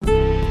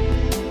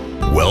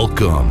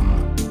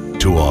Welcome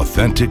to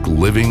Authentic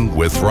Living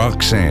with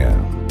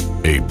Roxanne,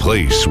 a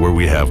place where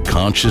we have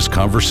conscious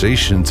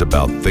conversations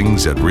about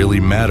things that really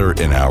matter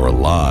in our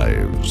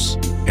lives.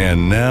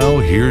 And now,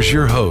 here's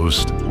your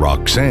host,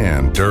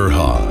 Roxanne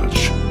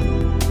Derhodge.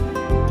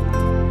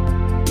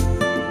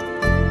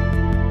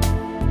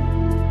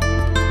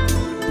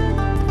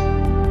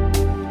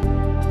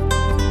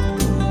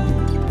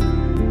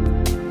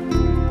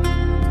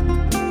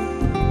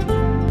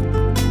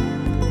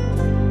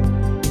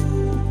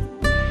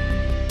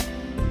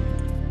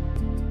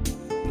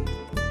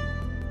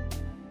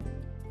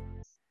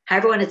 Hi,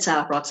 everyone. It's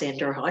Roxanne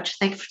Derhodge.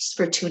 Thanks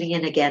for tuning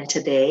in again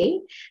today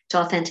to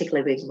Authentic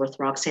Living with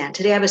Roxanne.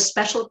 Today, I have a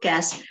special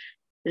guest,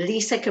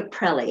 Lisa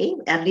Caprelli.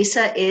 And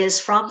Lisa is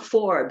from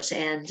Forbes.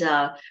 And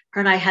her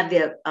and I had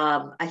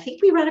I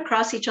think we ran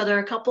across each other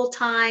a couple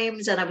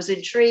times, and I was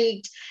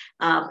intrigued.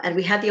 And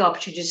we had the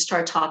opportunity to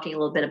start talking a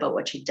little bit about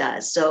what she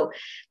does. So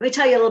let me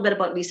tell you a little bit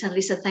about Lisa. And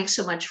Lisa, thanks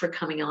so much for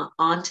coming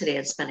on today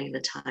and spending the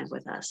time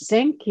with us.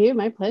 Thank you.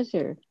 My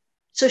pleasure.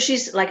 So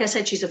she's, like I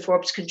said, she's a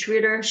Forbes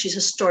contributor. She's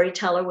a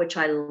storyteller, which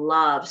I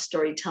love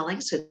storytelling.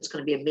 So it's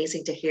going to be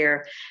amazing to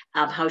hear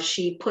how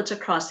she puts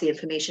across the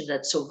information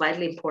that's so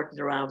vitally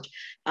important around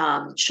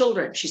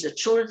children. She's a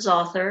children's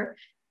author,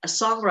 a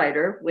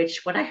songwriter,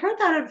 which when I heard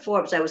that in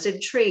Forbes, I was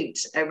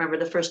intrigued. I remember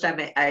the first time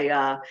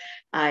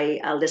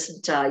I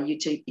listened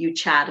to you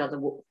chat on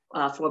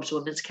the Forbes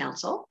Women's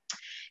Council.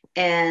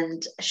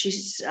 And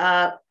she's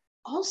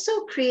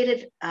also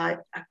created, I'm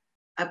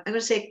going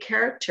to say, a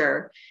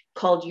character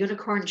called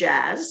Unicorn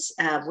Jazz,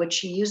 which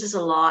she uses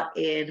a lot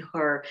in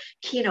her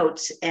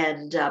keynotes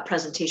and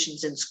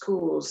presentations in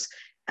schools,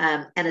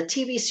 and a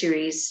TV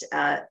series.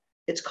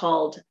 It's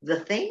called The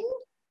Thing,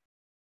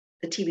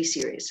 the TV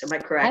series. Am I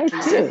correct?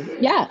 I do.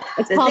 Yeah.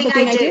 It's called The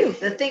Thing I Do.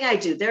 The Thing I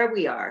Do. There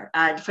we are.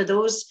 And for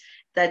those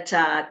that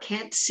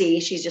can't see,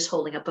 she's just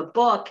holding up a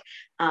book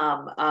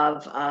of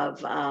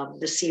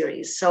the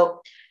series.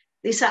 So,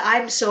 Lisa,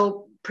 I'm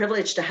so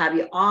privileged to have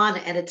you on,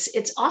 and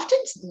it's often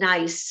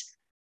nice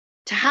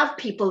to have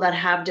people that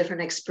have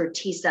different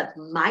expertise that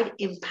might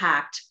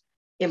impact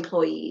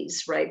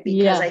employees, right?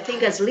 Because I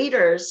think as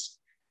leaders,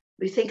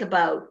 we think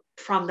about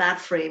from that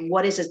frame,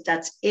 what is it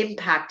that's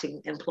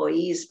impacting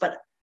employees? But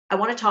I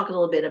want to talk a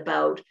little bit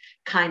about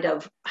kind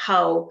of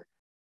how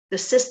the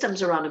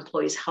systems around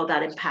employees, how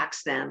that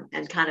impacts them,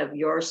 and kind of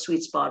your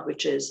sweet spot,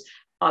 which is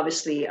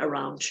obviously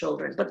around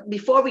children. But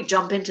before we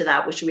jump into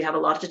that, which we have a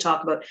lot to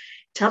talk about,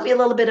 tell me a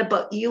little bit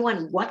about you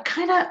and what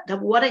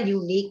a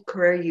unique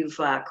career you've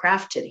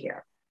crafted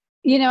here.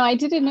 You know, I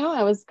didn't know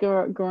I was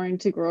going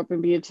to grow up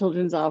and be a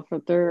children's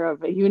author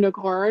of a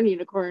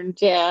Unicorn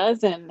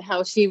Jazz, and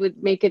how she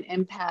would make an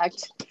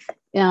impact.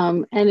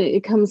 And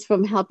it comes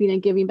from helping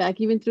and giving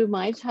back, even through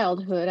my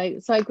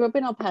childhood. So I grew up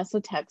in El Paso,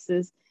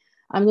 Texas.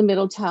 I'm the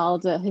middle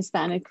child, a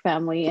Hispanic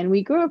family, and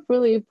we grew up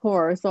really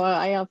poor. So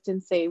I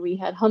often say we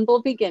had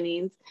humble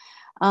beginnings.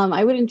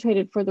 I wouldn't trade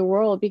it for the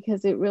world,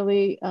 because it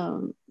really,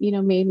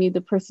 made me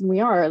the person we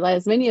are.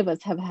 As many of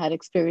us have had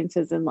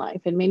experiences in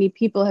life, and many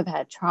people have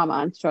had trauma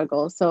and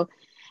struggle. So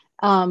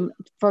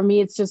for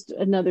me, it's just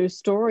another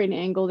story, an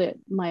angle that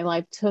my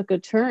life took a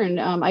turn.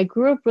 I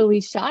grew up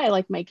really shy,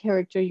 like my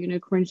character,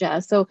 Unicorn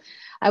Jazz. So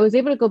I was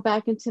able to go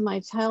back into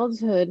my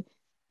childhood,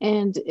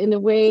 and in a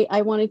way,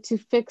 I wanted to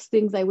fix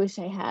things I wish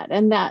I had,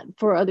 and that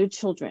for other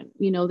children,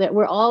 that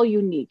we're all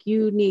unique,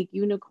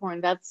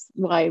 unicorn. That's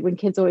why when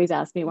kids always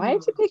ask me, why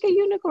did you pick a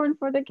unicorn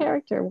for the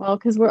character? Well,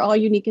 because we're all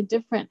unique and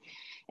different.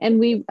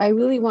 And I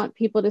really want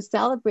people to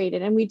celebrate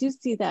it. And we do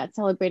see that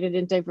celebrated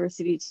in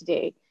diversity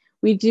today.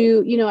 We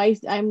do,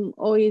 I'm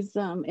always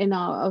in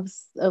awe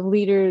of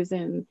leaders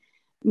and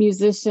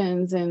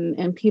musicians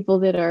and people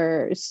that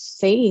are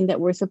saying that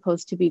we're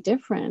supposed to be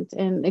different.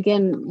 And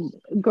again,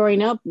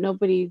 growing up,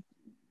 nobody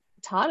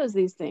taught us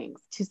these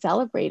things to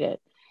celebrate it,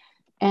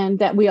 and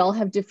that we all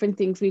have different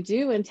things we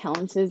do and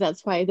talents.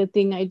 That's why The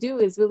Thing I Do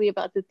is really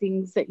about the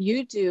things that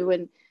you do,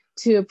 and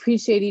to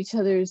appreciate each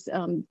other's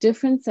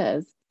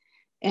differences.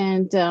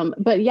 And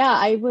but yeah,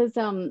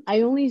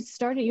 I only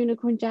started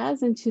Unicorn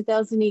Jazz in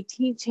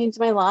 2018, changed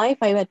my life.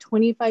 I had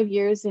 25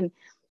 years in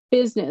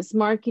business,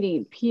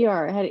 marketing,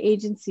 PR. I had an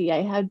agency.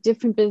 I had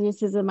different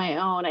businesses of my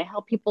own. I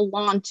help people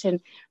launch and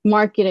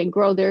market and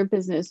grow their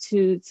business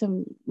to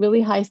some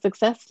really high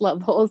success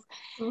levels.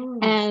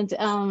 And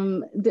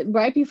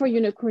right before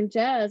Unicorn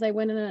Jazz, I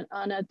went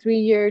on a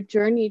 3-year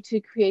journey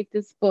to create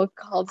this book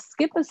called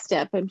Skip a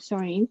Step. I'm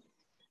showing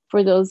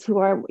for those who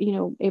are,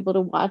 able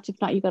to watch.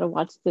 If not, you got to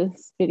watch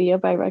this video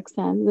by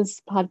Roxanne,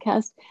 this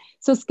podcast.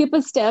 So Skip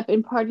a Step,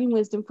 Imparting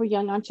Wisdom for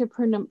Young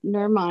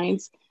Entrepreneur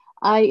Minds.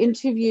 I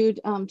interviewed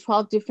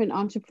 12 different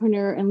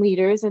entrepreneurs and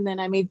leaders, and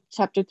then I made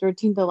chapter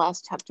 13, the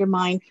last chapter,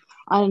 mine,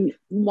 on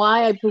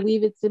why I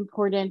believe it's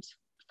important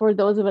for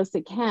those of us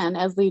that can,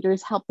 as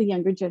leaders, help the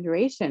younger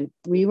generation.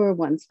 We were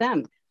once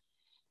them.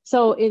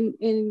 So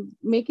in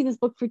making this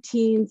book for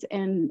teens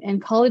and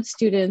college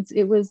students,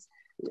 it was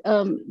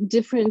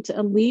different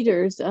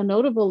leaders,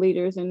 notable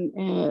leaders, and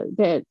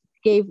that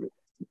gave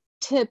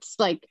tips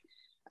like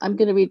I'm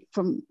going to read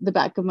from the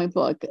back of my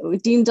book.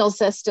 Dean Del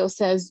Sesto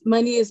says,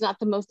 money is not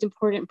the most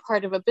important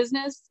part of a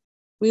business.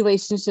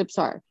 Relationships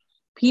are.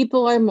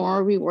 People are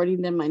more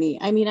rewarding than money.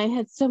 I mean, I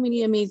had so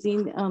many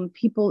amazing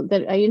people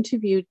that I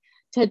interviewed,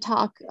 TED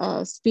Talk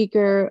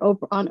speaker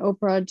on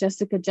Oprah,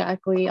 Jessica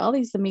Jackley, all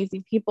these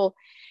amazing people.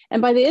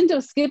 And by the end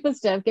of Skip a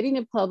Step, getting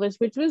it published,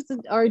 which was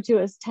an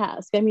arduous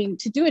task. I mean,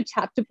 to do a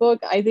chapter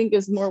book, I think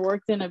is more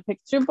work than a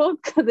picture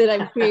book that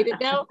I've created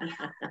now.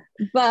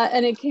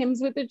 And it comes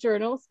with a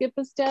journal, Skip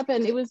a Step.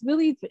 And it was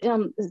really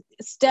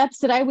steps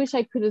that I wish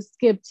I could have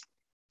skipped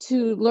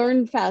to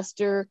learn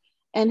faster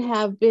and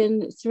have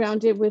been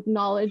surrounded with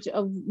knowledge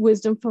of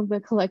wisdom from the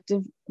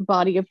collective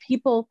body of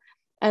people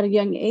at a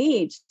young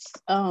age.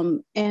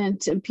 And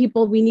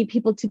people, we need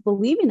people to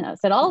believe in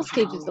us at all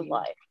stages of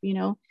life, you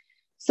know?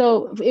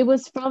 So it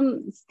was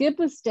from Skip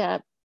a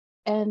Step.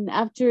 And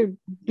after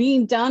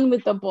being done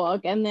with the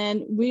book and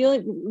then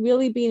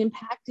really being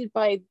impacted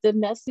by the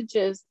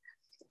messages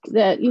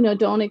that, you know,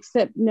 don't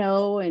accept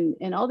no,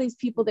 and all these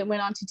people that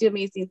went on to do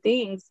amazing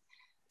things.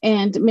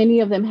 And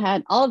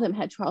all of them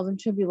had trials and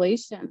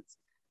tribulations.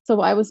 So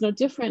I was no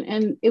different.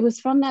 And it was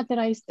from that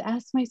I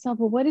asked myself,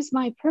 well, what is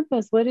my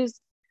purpose? What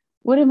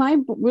am I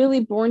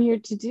really born here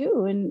to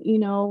do? And, you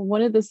know,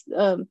 one of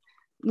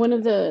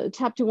the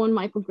chapter 1,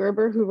 Michael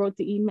Gerber, who wrote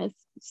the E-Myth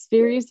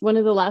series, one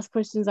of the last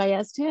questions I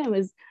asked him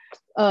is,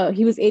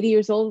 he was 80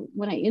 years old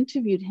when I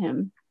interviewed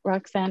him,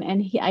 Roxanne.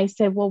 And I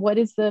said, well, what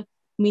is the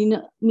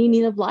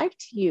meaning of life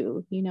to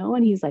you? You know?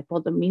 And he's like,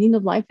 well, the meaning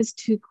of life is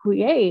to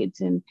create.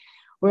 And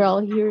we're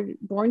all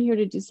born here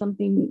to do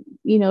something,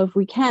 you know, if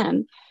we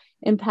can,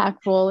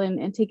 impactful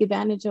and take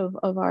advantage of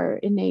our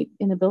innate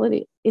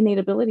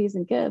abilities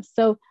and gifts.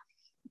 So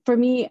for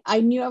me, I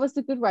knew I was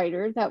a good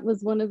writer. That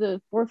was one of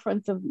the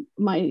forefronts of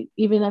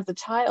even as a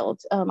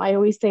child. I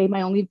always say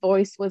my only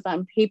voice was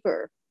on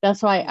paper.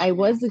 That's why I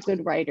was a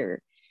good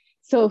writer.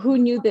 So who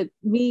knew that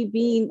me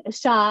being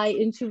shy,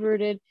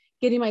 introverted,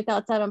 getting my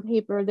thoughts out on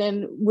paper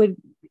then would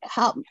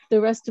help the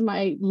rest of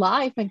my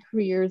life and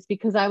careers,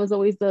 because I was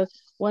always the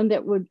one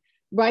that would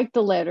write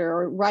the letter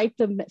or write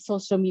the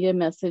social media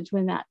message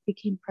when that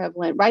became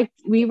prevalent,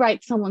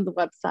 rewrite someone's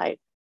website,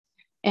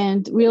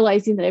 and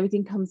realizing that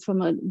everything comes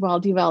from a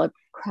well-developed,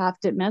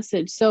 crafted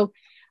message. So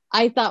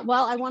I thought,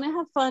 well, I want to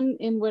have fun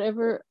in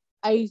whatever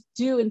I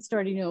do in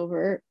starting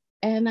over.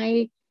 And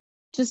I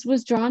just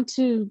was drawn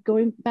to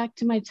going back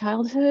to my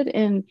childhood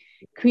and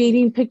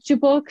creating picture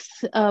books,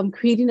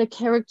 creating a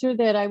character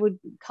that I would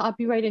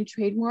copyright and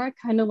trademark,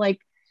 kind of like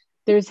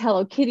there's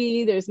Hello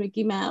Kitty, there's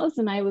Mickey Mouse.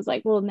 And I was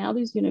like, well, now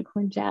there's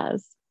Unicorn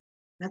Jazz.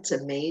 That's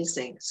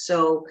amazing.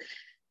 So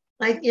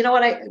you know,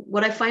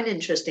 what I find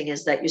interesting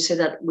is that you say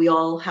that we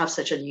all have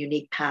such a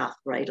unique path,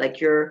 right? Like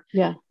you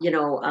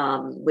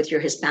know, with your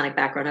Hispanic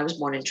background, I was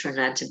born in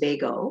Trinidad and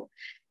Tobago.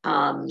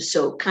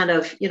 So kind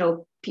of, you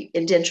know,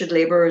 indentured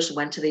laborers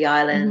went to the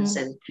islands,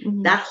 and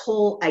that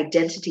whole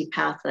identity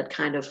path that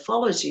kind of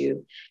follows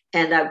you.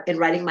 And in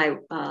writing my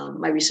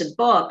recent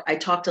book, I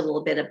talked a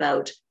little bit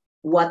about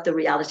what the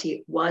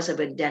reality was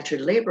of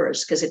indentured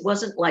laborers, because it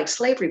wasn't like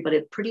slavery, but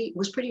it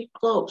was pretty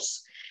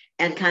close.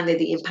 And kind of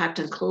the impact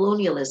on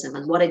colonialism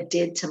and what it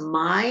did to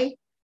my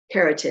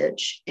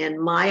heritage and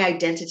my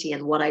identity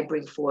and what I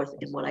bring forth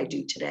in what I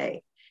do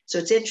today. So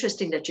it's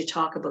interesting that you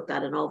talk about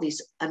that and all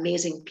these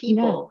amazing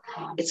people.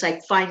 Yeah. It's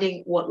like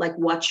finding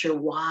what's your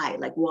why?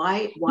 Like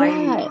why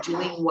are you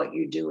doing what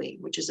you're doing,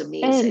 which is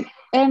amazing.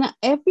 And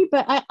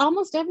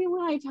almost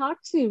everyone I talk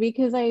to,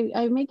 because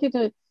I make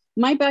it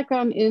my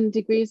background in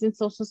degrees in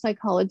social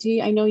psychology.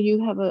 I know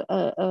you have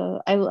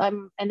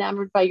I'm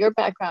enamored by your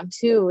background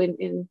too,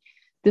 in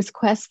this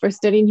quest for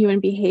studying human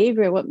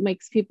behavior, what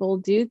makes people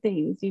do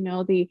things, you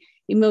know, the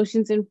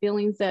emotions and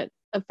feelings that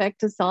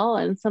affect us all.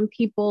 And some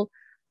people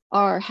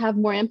have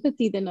more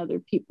empathy than other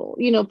people,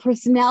 you know,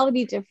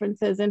 personality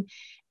differences.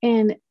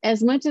 And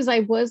as much as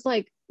I was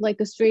like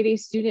a straight A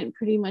student,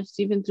 pretty much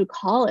even through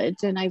college,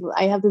 and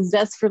I have the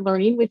zest for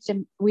learning, which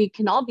we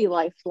can all be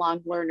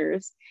lifelong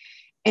learners.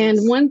 And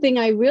one thing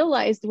I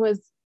realized was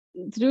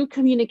through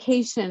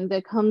communication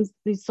that comes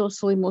the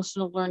social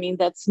emotional learning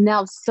that's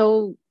now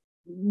so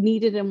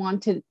needed and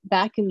wanted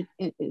back in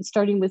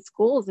starting with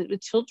schools and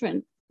with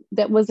children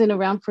that wasn't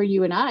around for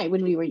you and I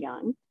when we were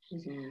young.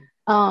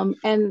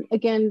 And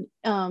again,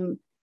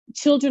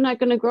 children are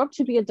going to grow up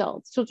to be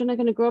adults. Children are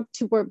going to grow up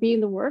to be in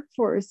the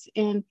workforce,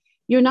 and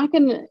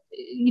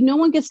no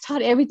one gets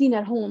taught everything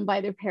at home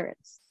by their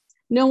parents.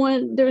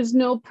 There's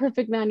no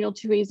perfect manual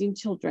to raising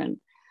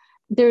children.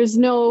 There's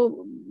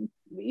no,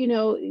 you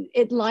know,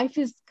 life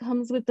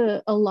comes with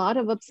a lot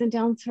of ups and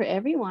downs for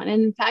everyone.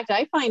 And in fact,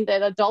 I find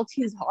that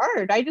adulting is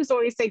hard. I just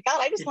always say, God,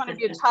 I just want to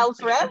be a child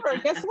forever.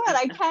 Guess what?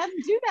 I can't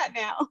do that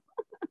now.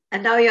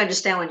 And now you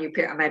understand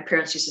when my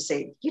parents used to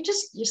say,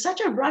 you're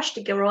such a rush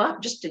to grow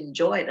up, just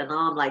enjoy it. And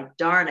now I'm like,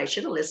 darn, I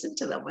should have listened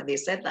to them when they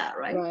said that,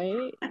 right?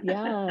 Right.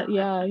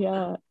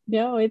 Yeah.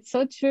 No, it's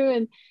so true.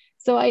 And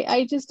so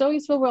I just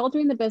always feel we're all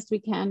doing the best we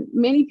can.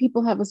 Many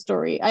people have a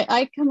story.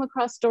 I come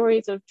across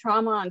stories of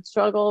trauma and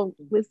struggle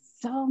with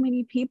so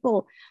many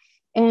people.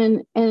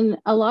 And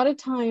a lot of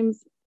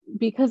times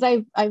because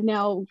I've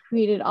now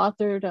created,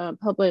 authored,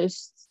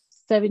 published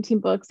 17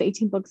 books,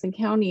 18 books and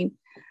counting.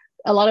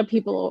 A lot of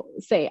people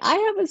say, I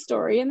have a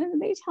story, and then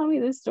they tell me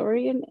this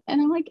story, and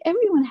I'm like,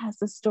 everyone has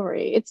a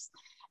story. It's,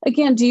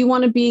 again, do you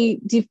want to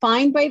be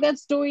defined by that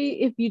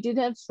story if you did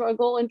have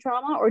struggle and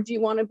trauma, or do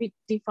you want to be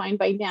defined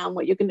by now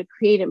what you're going to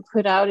create and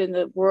put out in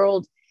the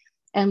world,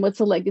 and what's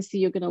the legacy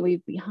you're going to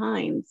leave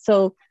behind?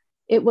 So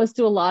it was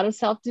through a lot of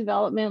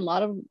self-development, a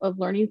lot of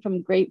learning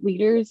from great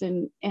leaders,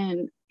 and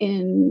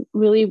in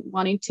really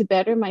wanting to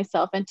better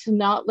myself and to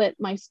not let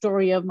my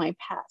story of my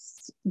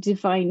past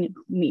define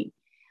me.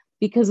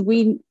 Because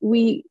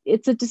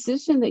it's a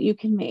decision that you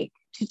can make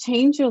to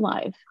change your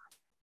life.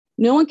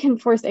 No one can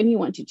force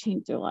anyone to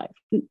change their life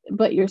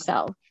but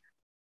yourself.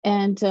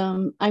 And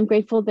I'm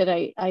grateful that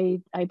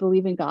I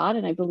believe in God,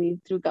 and I believe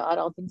through God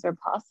all things are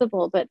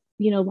possible. But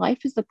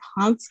life is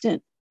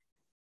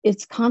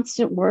it's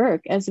constant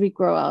work as we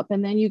grow up,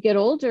 and then you get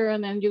older,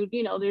 and then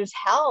there's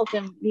health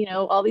and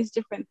all these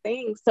different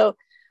things. So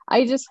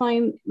I just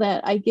find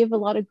that I give a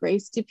lot of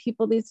grace to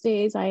people these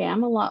days. I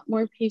am a lot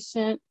more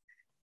patient.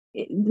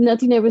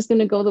 Nothing ever is going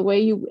to go the way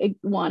you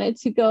want it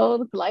to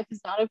go. Life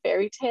is not a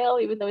fairy tale,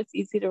 even though it's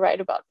easy to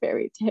write about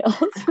fairy tales.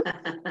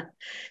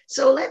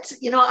 So let's,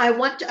 I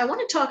want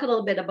to talk a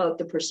little bit about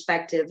the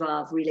perspective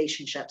of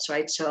relationships,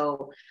 right?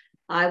 So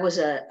I was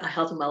a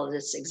health and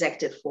wellness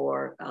executive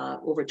for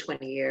over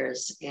 20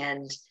 years.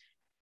 And,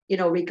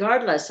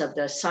 regardless of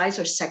the size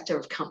or sector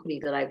of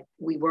company that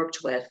we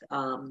worked with,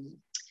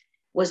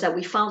 was that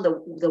we found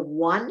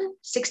the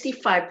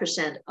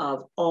 65%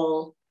 of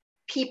all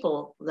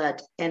people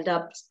that end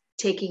up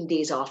taking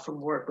days off from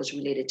work was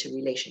related to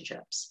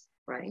relationships,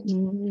 right?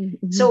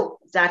 Mm-hmm. So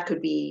that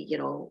could be,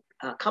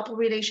 a couple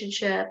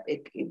relationship,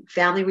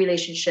 family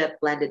relationship,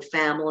 blended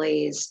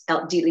families,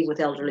 dealing with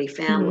elderly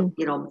family,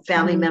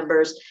 family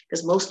members,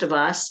 because most of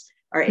us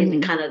are in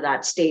kind of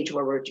that stage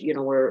where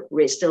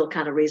we're still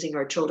kind of raising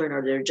our children,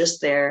 or they're just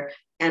there,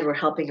 and we're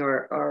helping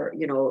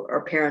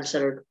our parents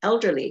that are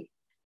elderly.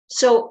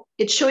 So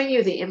it's showing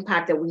you the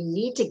impact that we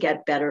need to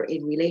get better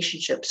in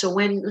relationships. So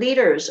when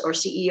leaders or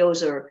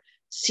CEOs or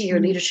senior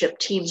leadership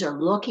teams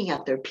are looking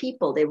at their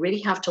people, they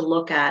really have to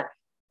look at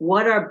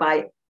what are,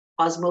 by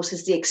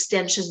osmosis, the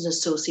extensions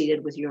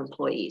associated with your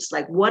employees.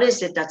 Like, what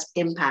is it that's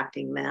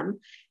impacting them?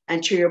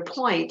 And to your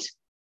point,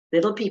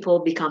 little people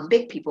become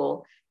big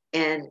people,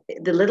 and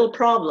the little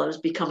problems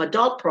become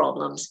adult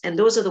problems. And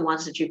those are the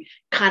ones that you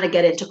kind of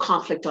get into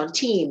conflict on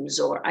teams,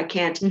 or I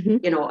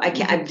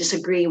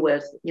disagree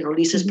with,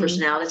 Lisa's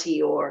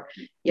personality, or,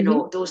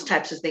 those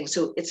types of things.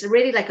 So it's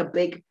really like a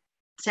big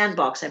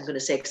sandbox, I'm going to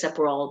say, except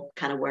we're all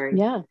kind of wearing,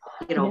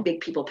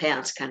 big people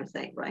pants kind of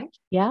thing. Right.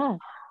 Yeah.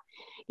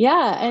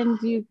 Yeah. And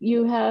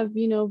you have,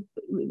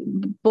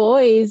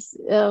 boys,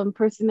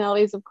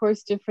 personalities, of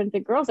course, different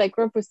than girls. I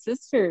grew up with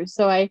sisters.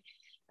 So I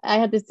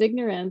had this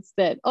ignorance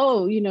that,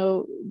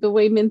 the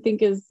way men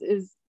think is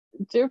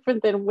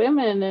different than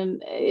women.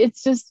 And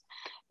it's just,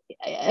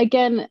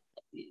 again,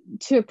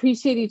 to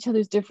appreciate each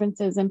other's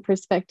differences and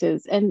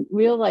perspectives, and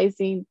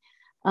realizing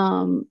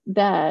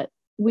that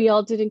we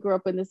all didn't grow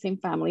up in the same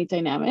family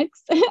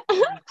dynamics.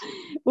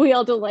 We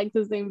all don't like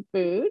the same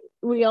food.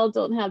 We all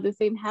don't have the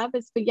same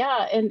habits. But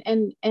yeah, and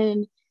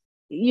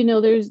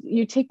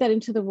you take that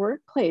into the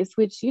workplace,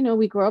 which,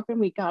 we grow up and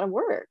we got to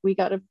work. We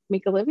got to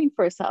make a living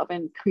for ourselves,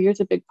 and career is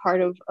a big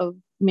part of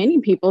many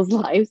people's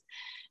lives.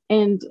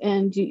 And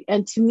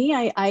to me,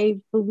 I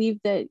believe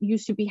that you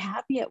should be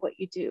happy at what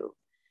you do,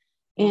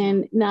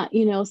 and not,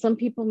 some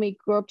people may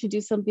grow up to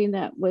do something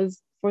that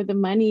was for the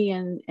money,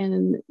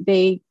 and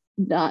they're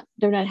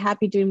not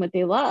happy doing what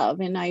they love.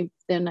 And I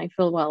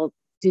feel, well,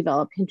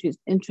 develop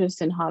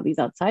interest and hobbies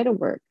outside of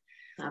work.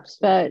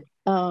 Absolutely.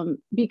 But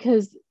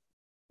because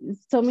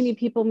so many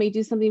people may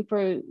do something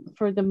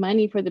for the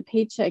money, for the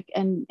paycheck,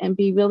 and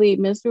be really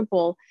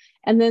miserable,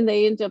 and then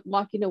they end up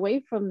walking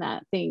away from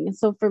that thing.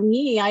 So for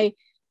me, I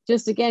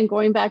just, again,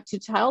 going back to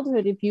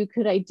childhood, if you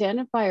could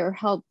identify or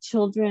help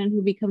children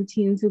who become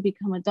teens, who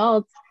become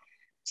adults,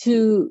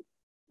 to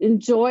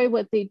enjoy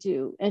what they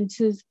do and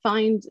to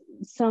find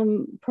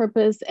some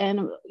purpose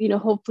and,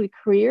 hopefully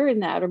career in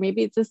that, or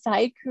maybe it's a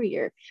side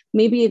career,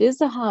 maybe it is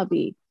a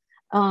hobby.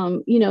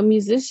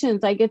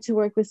 Musicians, I get to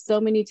work with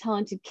so many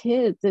talented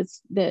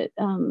kids that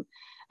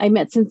I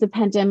met since the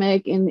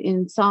pandemic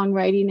in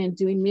songwriting and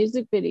doing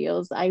music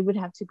videos. I would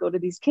have to go to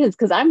these kids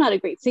because I'm not a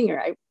great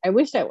singer. I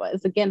wish I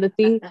was. Again, the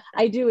thing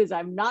I do is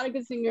I'm not a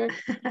good singer,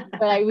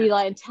 but I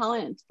rely on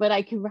talent, but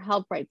I can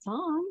help write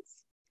songs.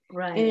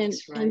 Right.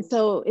 And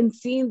so in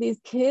seeing these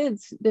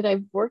kids that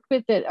I've worked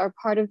with that are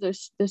part of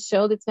the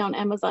show that's now on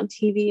Amazon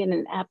TV and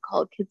an app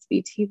called Kids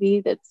Be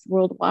TV that's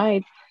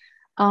worldwide,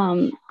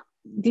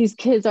 these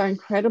kids are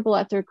incredible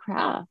at their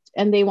craft,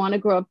 and they want to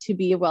grow up to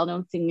be a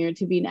well-known singer,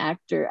 to be an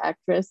actor,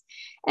 actress,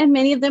 and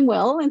many of them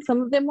will, and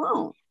some of them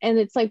won't. And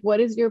it's like, what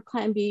is your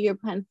plan B, your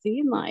plan C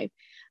in life?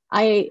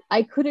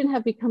 I couldn't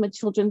have become a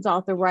children's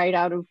author right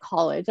out of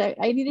college.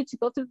 I needed to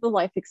go through the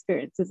life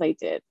experiences I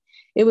did.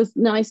 It was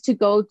nice to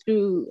go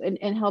through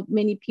and help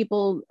many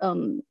people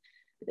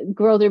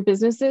grow their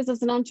businesses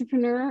as an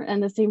entrepreneur.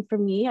 And the same for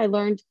me. I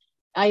learned,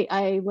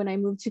 when I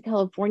moved to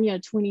California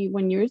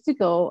 21 years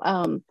ago,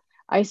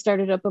 I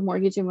started up a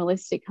mortgage and real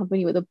estate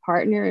company with a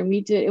partner, and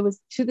it was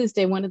to this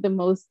day one of the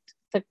most,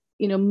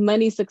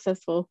 money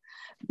successful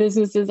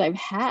businesses I've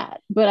had.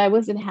 But I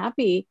wasn't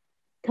happy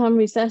come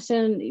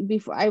recession.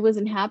 Before, I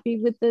wasn't happy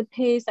with the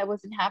pace. I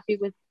wasn't happy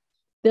with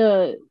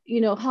the,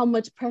 how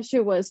much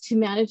pressure was to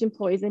manage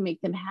employees and make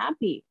them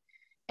happy.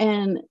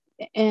 And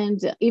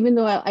even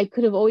though I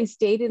could have always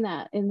stayed in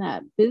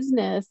that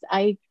business,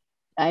 I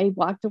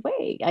walked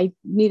away. I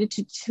needed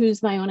to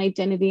choose my own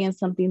identity and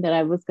something that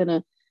I was going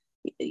to,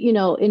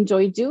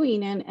 enjoy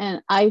doing.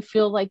 And I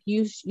feel like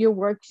your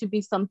work should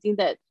be something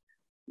that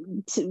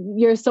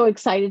you're so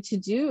excited to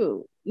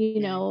do,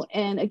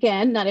 and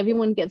again, not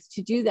everyone gets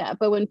to do that.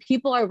 But when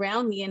people are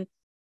around me, and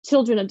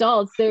children,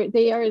 adults,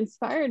 they are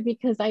inspired,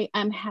 because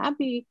I'm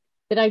happy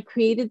that I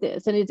created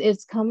this. And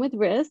it's come with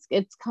risk.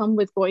 It's come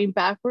with going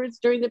backwards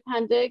during the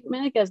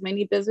pandemic, as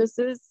many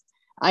businesses.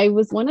 I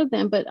was one of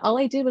them, but all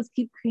I did was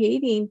keep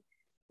creating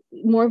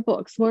more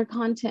books, more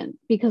content,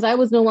 because I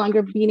was no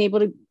longer being able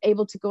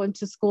to go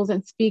into schools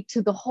and speak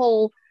to the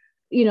whole,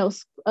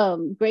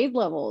 grade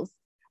levels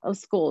of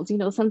schools.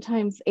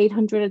 Sometimes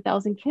 800,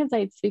 1,000 kids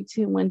I'd speak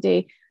to in one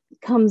day.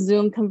 Come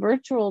Zoom, come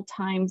virtual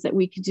times that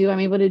we could do,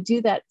 I'm able to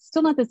do that.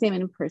 Still not the same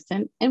in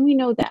person, and we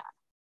know that.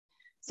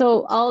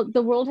 So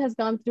the world has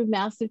gone through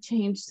massive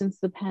change since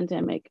the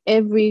pandemic,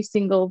 every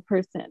single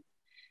person.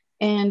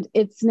 And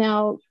it's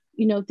now,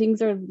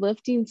 things are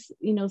lifting,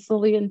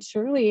 slowly and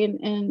surely.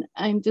 And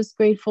I'm just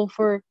grateful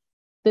for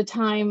the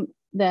time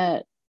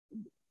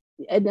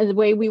and the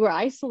way we were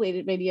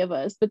isolated, many of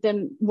us. But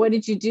then what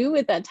did you do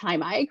with that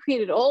time? I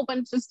created a whole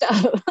bunch of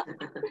stuff.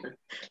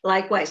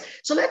 Likewise.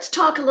 So let's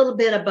talk a little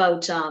bit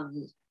about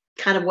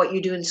kind of what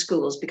you do in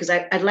schools, because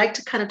I'd like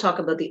to kind of talk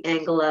about the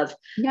angle of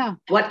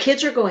what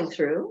kids are going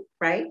through,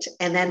 right?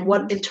 And then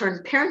what in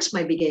turn parents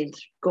might be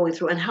going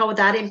through, and how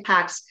that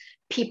impacts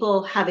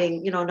people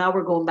having, now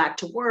we're going back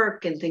to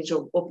work and things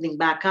are opening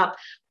back up.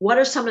 What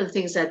are some of the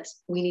things that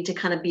we need to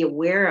kind of be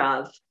aware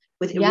of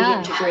with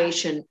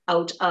reintegration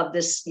out of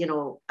this,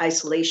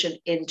 isolation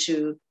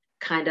into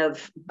kind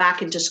of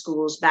back into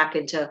schools, back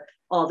into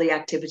all the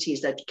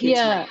activities that kids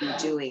might be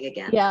doing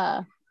again?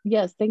 Yeah.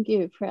 Yes. Thank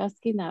you for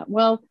asking that.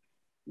 Well,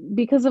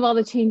 because of all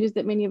the changes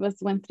that many of us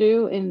went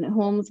through in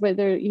homes,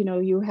 whether,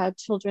 you had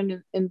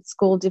children in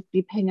school,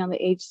 depending on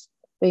the age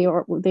they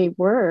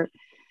were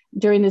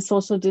during the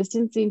social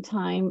distancing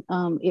time,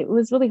 it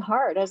was really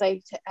hard. As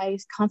I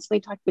constantly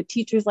talked with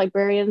teachers,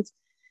 librarians,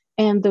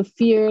 and the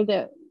fear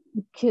that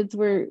kids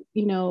were,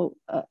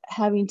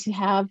 having to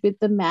have with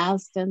the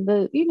mask and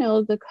the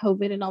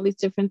COVID and all these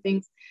different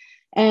things.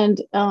 And,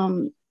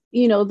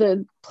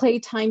 the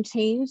playtime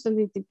changed,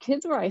 and the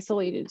kids were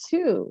isolated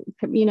too.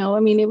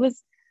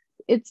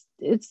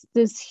 It's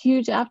this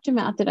huge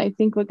aftermath that I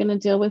think we're going to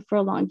deal with for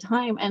a long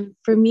time. And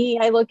for me,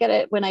 I look at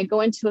it when I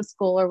go into a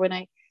school, or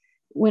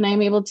when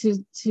I'm able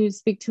to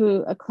speak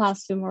to a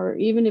classroom, or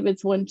even if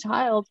it's one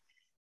child,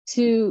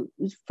 to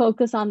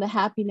focus on the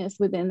happiness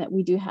within that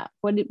we do have.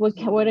 What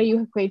are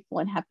you grateful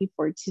and happy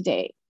for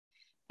today?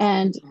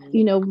 And,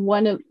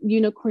 one of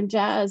Unicorn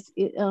Jazz,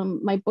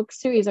 my book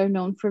series are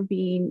known for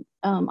being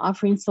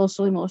offering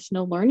social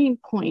emotional learning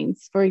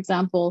points. For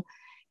example,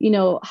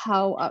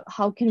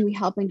 how can we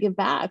help and give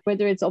back,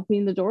 whether it's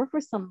opening the door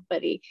for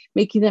somebody,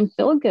 making them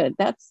feel good.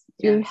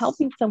 You're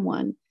helping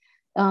someone.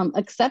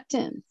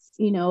 Acceptance,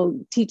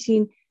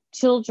 teaching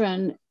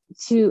children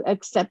to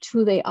accept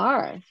who they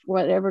are,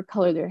 whatever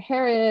color their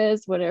hair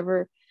is,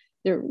 whatever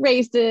their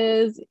race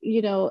is,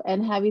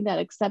 and having that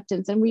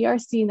acceptance. And we are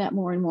seeing that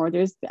more and more.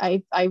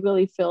 I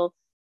really feel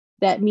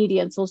that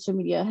media and social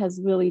media has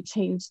really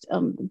changed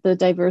the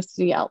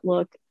diversity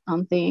outlook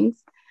on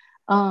things.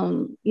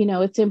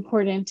 It's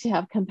important to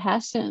have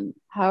compassion.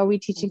 How are we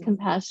teaching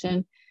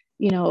compassion,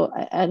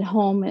 at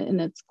home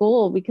and at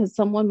school? Because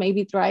someone may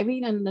be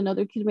thriving and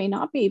another kid may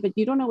not be, but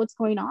you don't know what's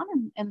going on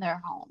in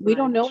their home. We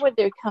don't know where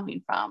they're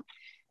coming from.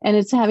 And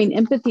it's having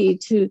empathy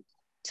to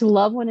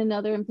love one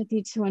another,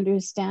 empathy to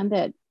understand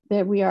that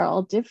we are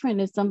all different.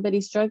 If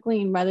somebody's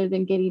struggling, rather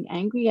than getting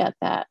angry at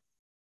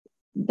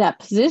that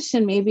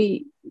position,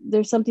 maybe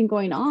there's something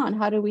going on.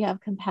 How do we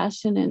have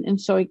compassion and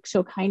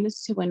show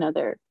kindness to one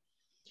another?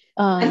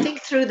 I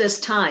think through this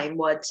time,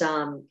 what's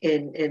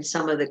in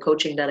some of the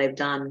coaching that I've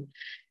done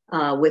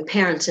with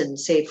parents and,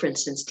 say, for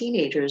instance,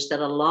 teenagers, that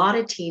a lot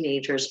of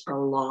teenagers are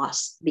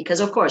lost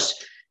because, of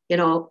course,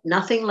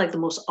 nothing like the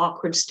most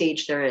awkward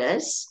stage there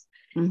is.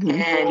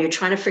 And you're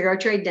trying to figure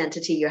out your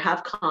identity. You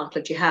have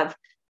conflict, you have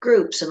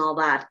groups and all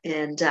that.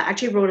 And I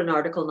actually wrote an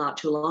article not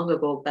too long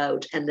ago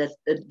about, and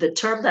the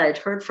term that I'd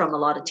heard from a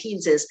lot of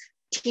teens is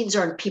teens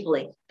aren't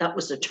peopling. That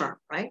was the term,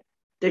 right?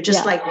 They're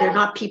just they're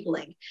not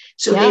peopling.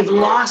 So they've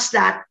lost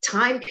that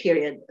time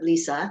period,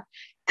 Lisa.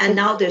 And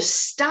now they're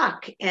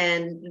stuck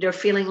and they're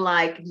feeling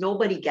like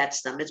nobody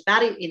gets them. It's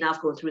bad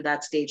enough going through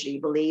that stage that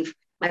you believe,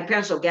 my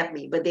parents don't get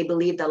me, but they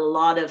believe that a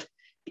lot of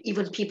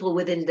even people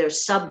within their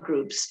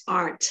subgroups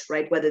aren't,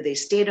 right? Whether they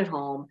stayed at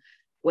home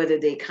whether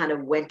they kind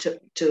of went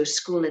to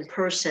school in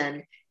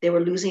person, they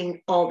were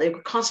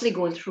constantly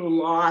going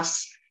through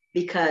loss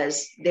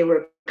because they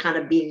were kind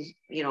of being,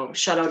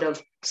 shut out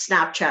of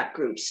Snapchat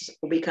groups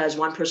because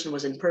one person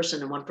was in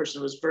person and one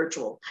person was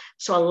virtual.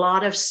 So a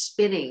lot of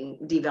spinning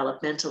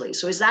developmentally.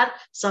 So is that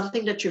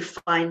something that you're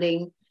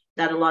finding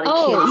that a lot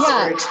of kids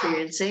are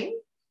experiencing?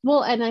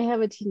 Well, and I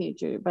have a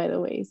teenager, by the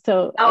way.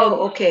 So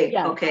okay.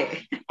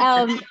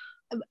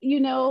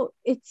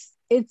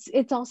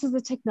 It's also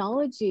the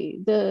technology,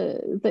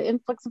 the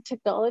influx of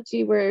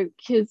technology where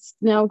kids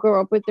now grow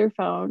up with their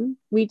phone.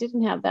 We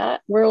didn't have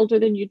that. We're older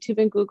than YouTube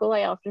and Google.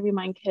 I often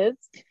remind kids.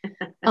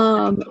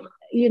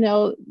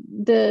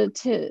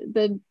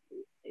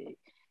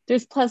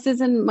 There's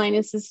pluses and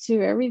minuses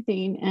to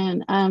everything,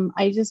 and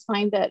I just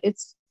find that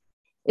it's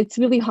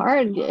really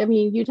hard. I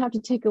mean, you'd have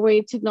to take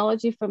away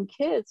technology from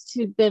kids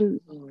to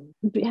then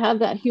have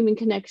that human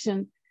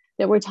connection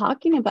that we're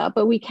talking about,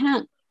 but we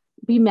can't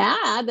be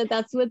mad that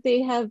that's what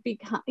they have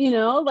become,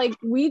 like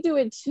we do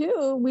it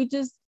too.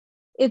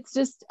 It's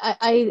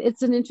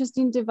an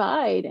interesting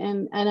divide.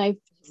 And I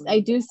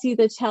do see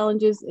the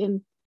challenges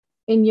in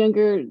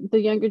the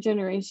younger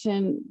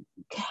generation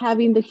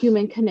having the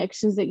human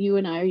connections that you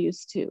and I are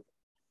used to.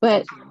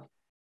 But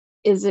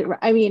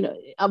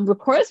of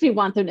course we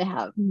want them to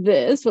have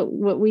this,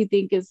 what we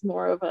think is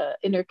more of a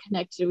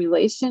interconnected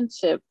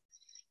relationship.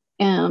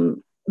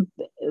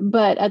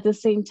 But at the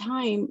same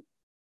time,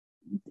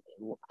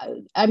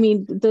 I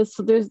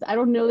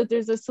don't know that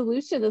there's a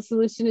solution. The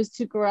solution is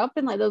to grow up,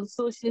 and the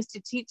solution is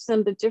to teach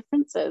them the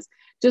differences.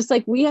 Just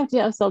like we have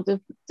to have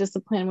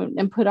self-discipline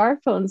and put our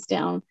phones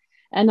down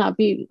and not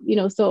be,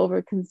 so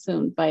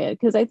overconsumed by it.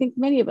 Because I think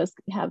many of us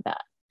have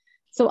that.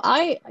 So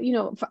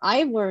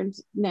I've learned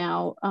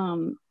now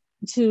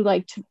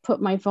to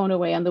put my phone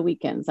away on the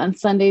weekends. On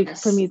Sunday,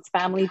 for me, it's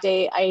family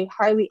day. I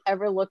hardly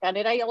ever look at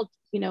it.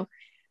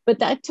 But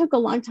that took a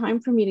long time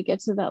for me to get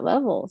to that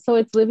level. So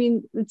it's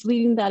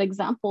leading that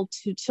example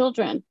to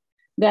children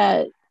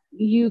that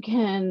you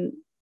can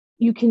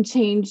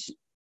change,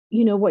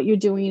 what you're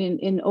doing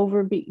in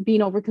being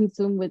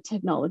overconsumed with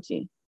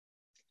technology.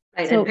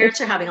 Right. So and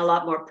parents are having a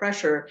lot more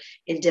pressure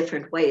in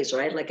different ways,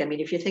 right? Like, I mean,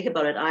 if you think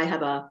about it, I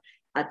have a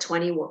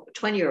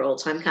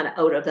 20-year-old, so I'm kind of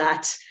out of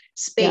that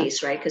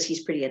space, right? Because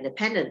he's pretty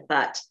independent.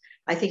 But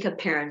I think of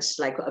parents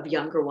of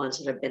younger ones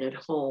that have been at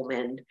home,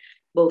 and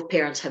both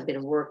parents have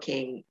been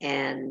working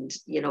and,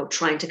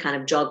 trying to kind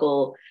of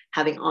juggle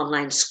having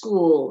online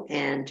school.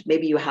 And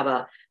maybe you have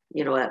a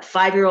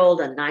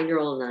 5-year-old, a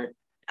 9-year-old, and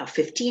a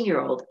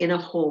 15-year-old in a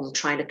home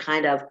trying to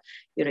kind of,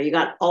 you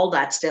got all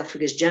that stuff,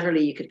 because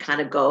generally you could kind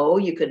of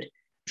you could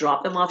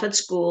drop them off at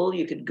school,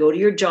 you could go to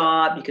your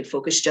job, you could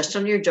focus just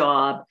on your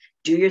job,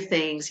 do your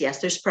things. Yes,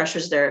 there's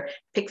pressures there,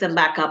 pick them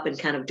back up and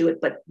kind of do it.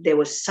 But there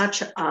was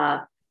such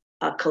a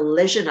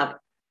collision of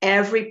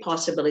every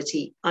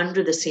possibility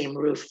under the same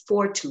roof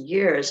for 2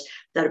 years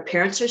that our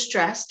parents are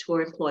stressed, who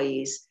are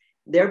employees.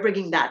 They're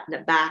bringing that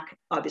back,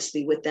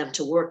 obviously, with them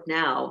to work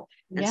now.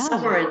 And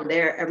somewhere in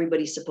there,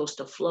 everybody's supposed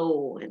to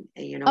flow and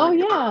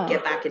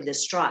get back in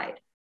this stride,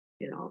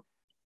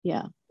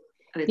 Yeah.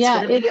 And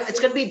it's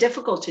going to be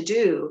difficult to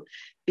do,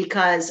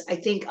 because I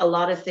think a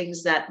lot of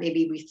things that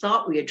maybe we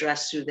thought we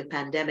addressed through the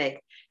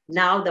pandemic,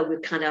 now that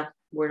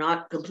we're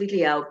not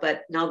completely out,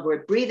 but now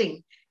we're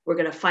breathing, we're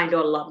going to find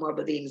out a lot more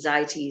about the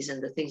anxieties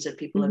and the things that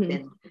people have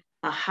been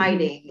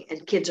hiding.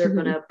 And kids are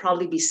going to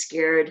probably be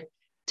scared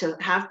to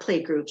have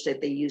play groups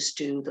that they used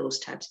to, those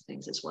types of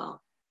things as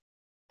well.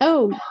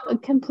 Oh,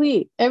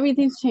 complete.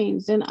 Everything's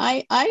changed. And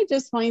I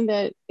just find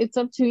that it's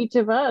up to each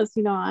of us,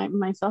 I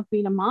myself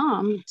being a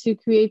mom, to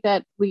create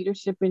that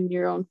leadership in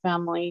your own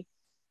family,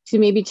 to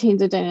maybe change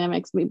the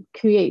dynamics, maybe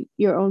create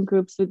your own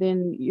groups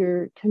within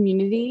your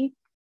community.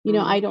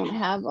 I don't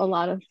have a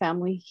lot of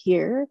family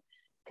here.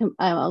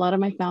 A lot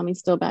of my family's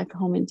still back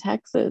home in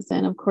Texas.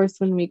 And of course,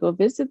 when we go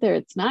visit there,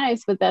 it's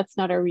nice, but that's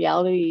not our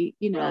reality,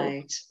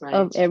 right.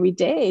 of every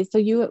day. So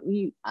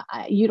you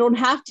don't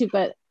have to,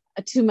 but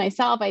to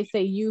myself, I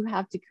say you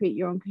have to create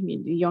your own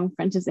community, your own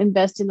friendships,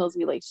 invest in those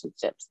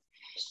relationships,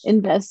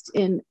 invest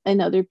in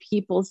other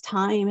people's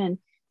time. And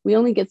we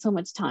only get so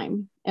much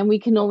time, and we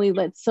can only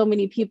let so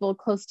many people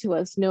close to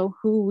us know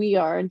who we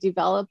are and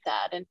develop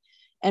that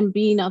and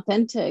being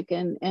authentic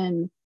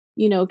and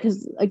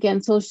because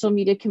again, social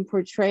media can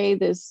portray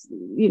this,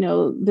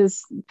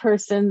 this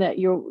person that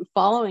you're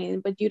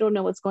following, but you don't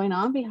know what's going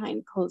on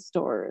behind closed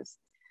doors.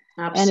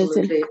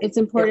 Absolutely. And it's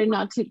important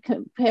not to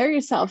compare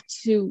yourself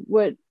to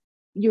what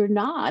you're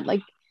not.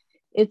 Like,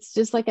 it's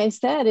just like I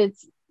said,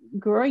 it's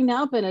growing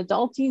up and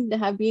adulting,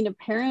 to being a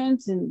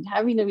parent and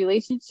having a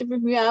relationship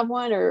if you have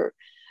one, or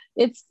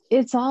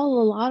it's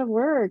all a lot of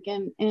work.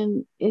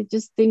 And I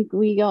just think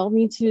we all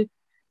need to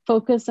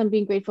focus on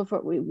being grateful for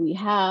what we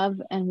have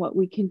and what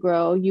we can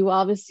grow. You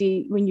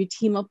obviously, when you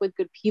team up with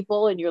good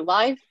people in your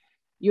life,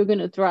 you're going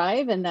to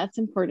thrive, and that's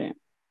important.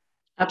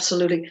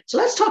 Absolutely. So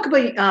let's talk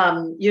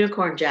about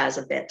Unicorn Jazz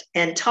a bit,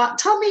 and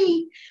tell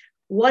me,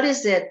 what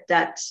is it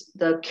that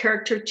the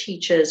character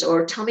teaches,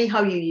 or tell me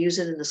how you use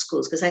it in the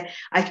schools? Because I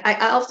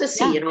often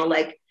see,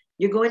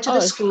 You go into the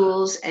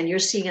schools and you're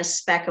seeing a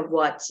speck of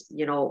what,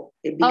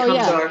 it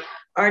becomes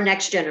our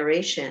next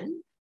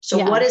generation. So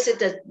what is it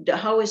that,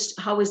 how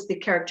is the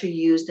character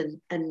used,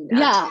 and tell me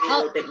a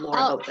little bit more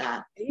about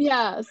that.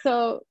 Yeah.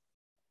 So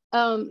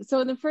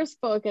in the first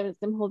book, as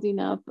I'm holding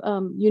up,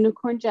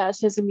 Unicorn Jazz,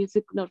 she has a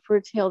music note for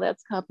a tale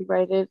that's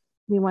copyrighted.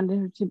 We wanted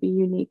her to be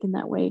unique in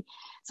that way.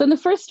 So in the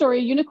first story,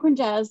 Unicorn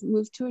Jazz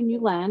moves to a new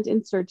land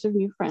in search of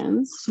new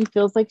friends. She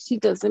feels like she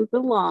doesn't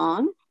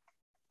belong.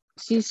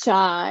 She's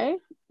shy,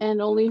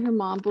 and only her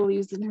mom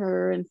believes in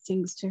her and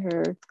sings to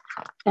her.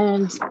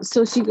 And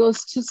so she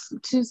goes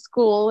to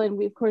school, and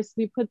we put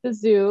the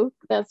zoo.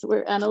 That's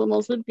where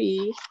animals would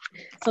be,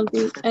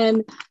 something.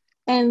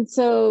 And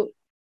so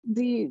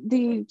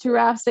the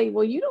giraffes say,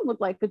 well, you don't look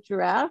like a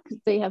giraffe,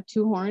 because they have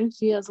 2 horns.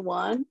 She has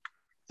 1.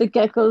 The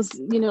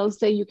geckos,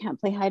 say you can't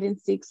play hide and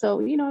seek.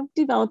 So,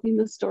 developing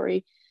the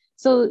story.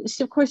 So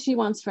of course she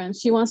wants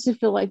friends. She wants to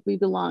feel like we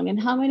belong. And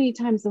how many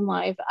times in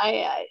life,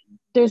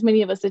 there's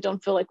many of us that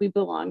don't feel like we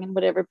belong in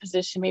whatever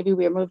position. Maybe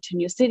we are moved to a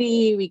new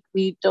city.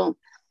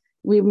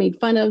 We made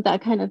fun of,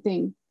 that kind of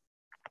thing.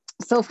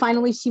 So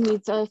finally she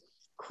meets a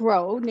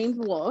crow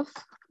named Wolf,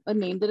 a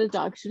name that a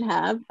dog should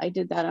have. I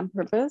did that on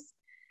purpose.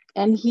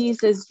 And he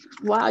says,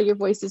 wow, your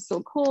voice is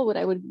so cool. What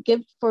I would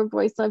give for a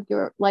voice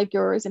like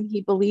yours. And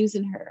he believes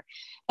in her.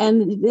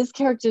 And this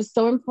character is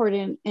so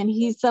important. And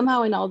he's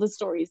somehow in all the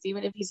stories,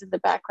 even if he's in the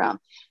background,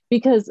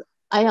 because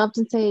I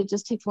often say it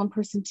just takes one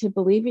person to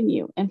believe in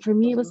you. And for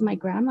me, it was my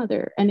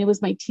grandmother, and it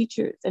was my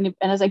teachers. And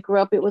as I grew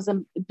up, it was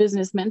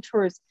business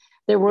mentors.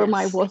 There were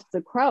my Wolf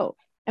the Crow,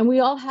 and we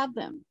all have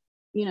them,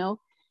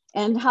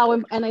 and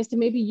I said,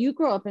 maybe you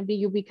grow up and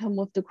you become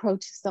Wolf the Crow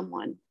to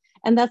someone.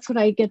 And that's what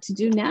I get to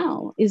do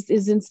now, is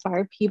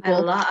inspire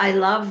people. I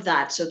love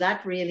that. So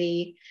that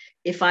really,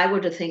 if I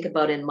were to think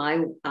about in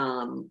my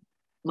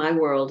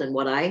world and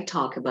what I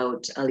talk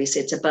about, Alicia,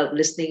 it's about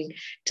listening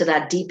to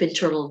that deep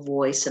internal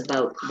voice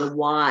about the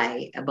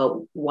why,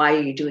 about why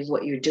are you doing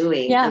what you're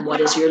doing, and what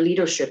is your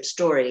leadership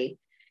story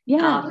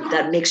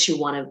that makes you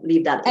want to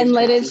leave that and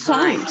let it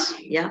behind.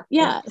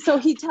 shine. So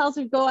he tells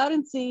her, go out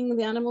and sing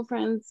the animal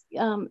friends.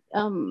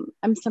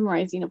 I'm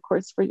summarizing, of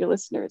course, for your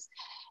listeners.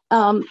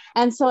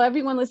 And so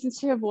everyone listens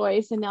to her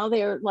voice, and now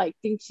they're like,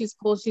 think she's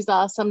cool, she's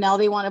awesome. Now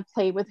they want to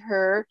play with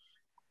her.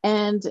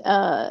 And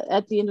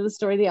at the end of the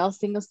story, they all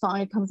sing a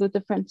song. It comes with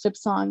the friendship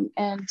song,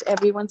 and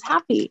everyone's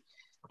happy.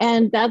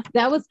 And that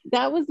was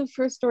the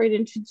first story to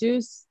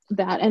introduce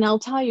that. And I'll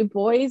tell you,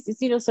 boys,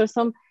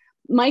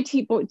 my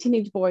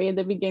teenage boy in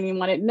the beginning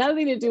wanted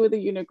nothing to do with a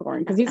unicorn,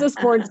 because he's a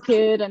sports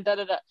kid and da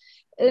da da.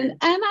 And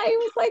I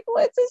was like,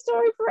 well, it's a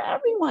story for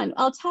everyone.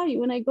 I'll tell you,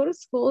 when I go to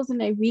schools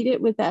and I read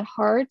it with that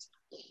heart,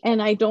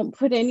 and I don't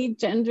put any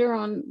gender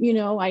on,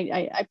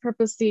 I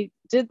purposely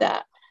did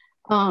that.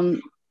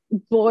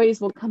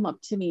 Boys will come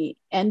up to me,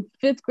 and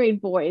 5th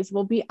grade boys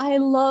will be, I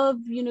love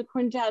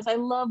Unicorn Jazz. I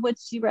love what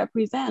she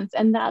represents.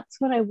 And that's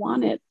what I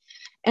wanted.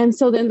 And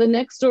so then the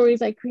next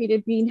stories I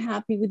created, Being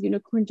Happy with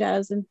Unicorn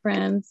Jazz and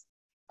Friends,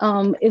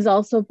 is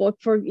also a book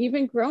for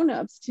even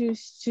grownups to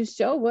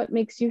show what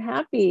makes you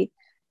happy,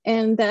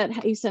 and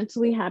that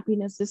essentially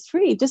happiness is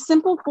free. Just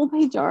simple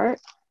full-page art.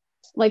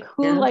 Like,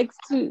 who likes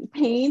to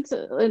paint?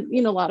 A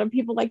lot of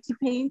people like to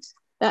paint.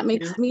 That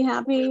makes me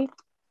happy.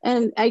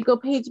 And I go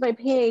page by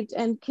page,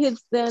 and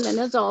kids then and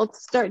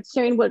adults start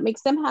sharing what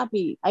makes them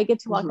happy. I get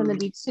to walk on the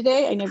beach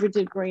today. I never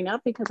did growing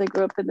up because I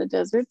grew up in the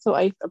desert. So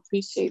I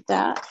appreciate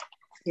that.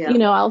 Yeah.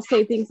 I'll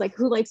say things like,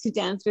 who likes to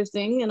dance or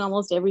sing? And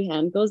almost every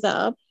hand goes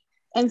up.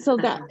 And so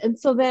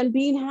then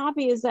being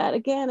happy is that,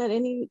 again, at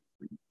any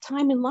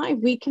time in life,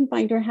 we can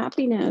find our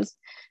happiness.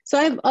 So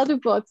I have other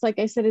books, like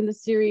I said, in the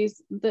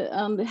series,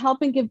 the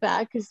Help and Give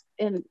Back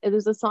and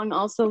there's a song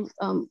also,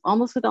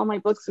 almost with all my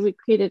books, we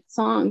created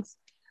songs.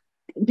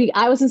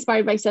 I was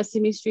inspired by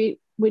Sesame Street,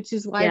 which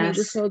is why I made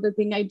the show the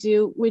thing I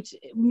do, which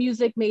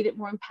music made it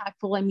more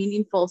impactful and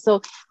meaningful.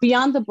 So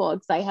beyond the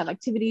books, I have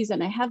activities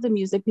and I have the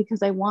music,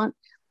 because I want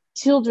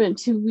children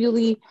to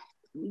really,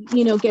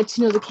 get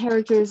to know the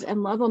characters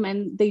and love them.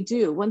 And they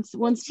do.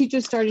 Once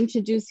teachers start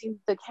introducing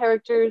the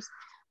characters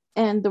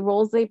and the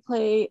roles they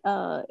play,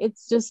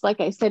 it's just, like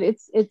I said,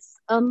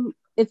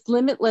 it's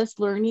limitless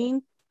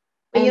learning.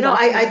 And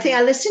I think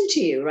I listened to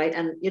you, right?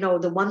 And,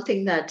 the one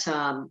thing that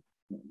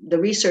the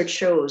research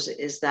shows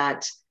is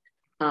that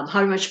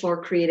how much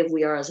more creative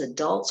we are as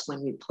adults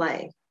when we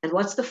play. And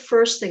what's the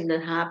first thing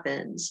that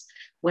happens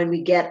when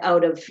we get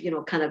out of,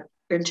 kind of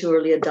into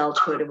early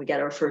adulthood and we get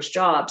our first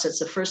jobs? That's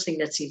the first thing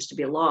that seems to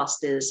be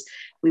lost, is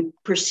we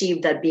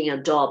perceive that being an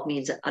adult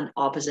means an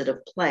opposite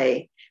of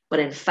play. But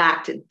in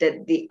fact,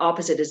 that the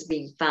opposite is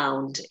being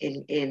found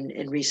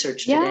in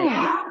research today.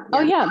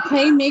 Oh yeah,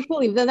 play, make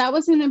believe. That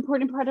was an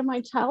important part of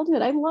my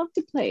childhood. I love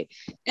to play,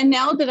 and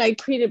now that I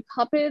created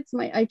puppets,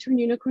 I turned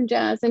Unicorn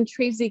Jazz, and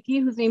Trey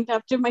Ziki, who's named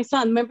after my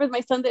son. Remember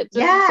my son that?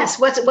 Yes.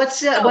 What's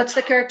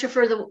the character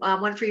for the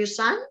one for your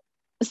son?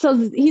 So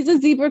he's a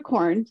zebra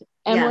corn,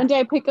 and one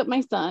day I pick up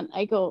my son.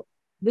 I go,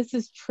 this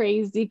is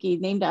Trey Ziki,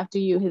 named after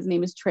you. His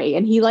name is Trey,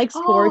 and he likes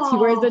sports. He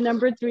wears the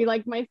number 3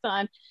 like my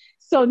son.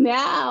 So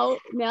now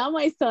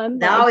my son,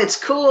 now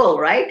it's cool,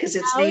 right? Because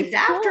it's named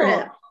after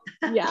him.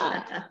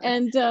 Yeah.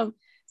 And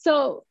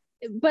so,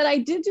 but I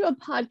did do a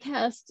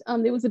podcast.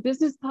 It was a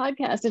business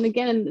podcast. And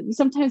again,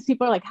 sometimes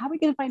people are like, how are we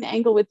going to find an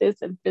angle with this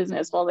in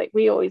business? Well, like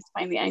we always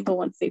find the angle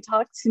once they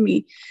talk to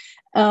me.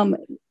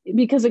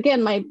 Because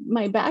again,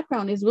 my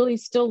background is really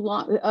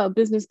still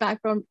business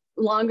background,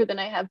 longer than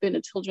I have been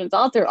a children's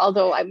author,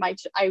 although I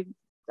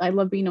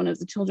love being known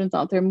as a children's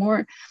author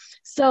more.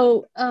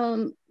 So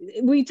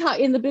we talked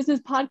in the business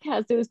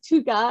podcast, there was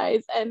two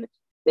guys and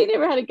they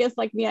never had a guest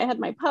like me. I had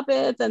my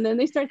puppets, and then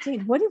they started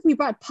saying, what if we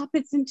brought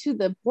puppets into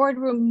the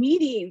boardroom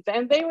meetings?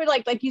 And they were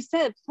like you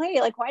said, play.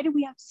 Like, why do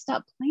we have to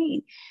stop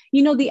playing?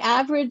 You know, the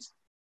average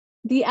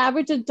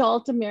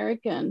adult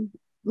American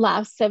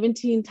laughs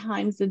 17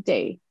 times a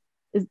day.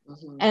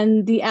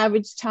 And the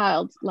average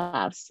child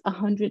laughs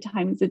 100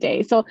 times a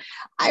day. So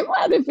I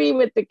want to be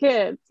with the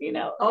kids, you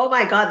know. Oh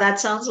my God, that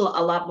sounds a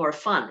lot more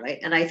fun, right?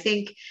 And I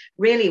think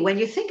really when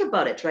you think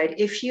about it, right,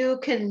 if you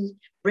can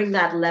bring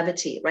that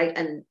levity, right?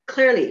 And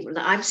clearly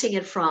I'm seeing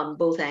it from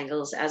both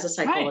angles as a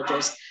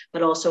psychologist,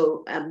 but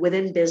also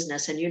within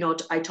business. And, you know,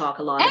 I talk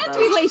a lot about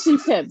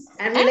relationships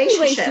and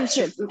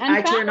relationships.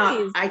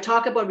 I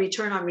talk about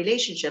return on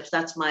relationships.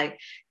 That's my,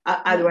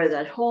 either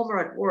at home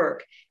or at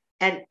work.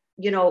 And,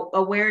 you know,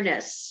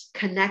 awareness,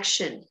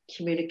 connection,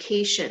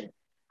 communication.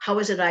 How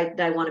is it that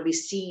I want to be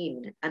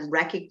seen and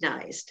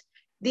recognized?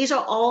 These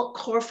are all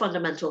core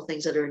fundamental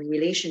things that are in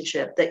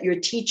relationship that you're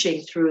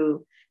teaching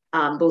through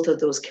both of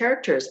those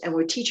characters. And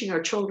we're teaching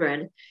our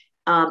children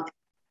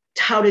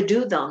how to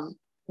do them,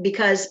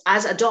 because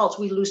as adults,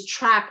 we lose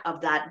track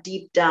of that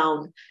deep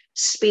down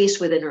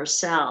space within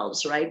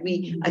ourselves, right?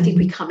 I think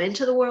we come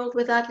into the world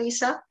with that,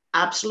 Lisa,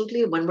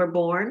 absolutely, when we're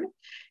born.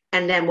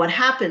 And then what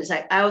happens,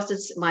 I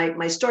always,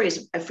 my story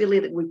is, I feel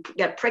that we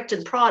get pricked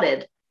and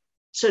prodded,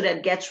 so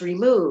that gets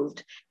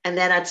removed. And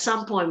then at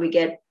some point we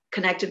get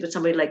connected with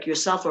somebody like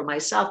yourself or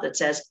myself that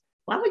says,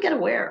 why don't we get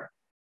aware,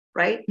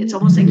 right? It's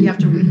almost like you have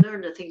to relearn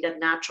the thing that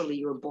naturally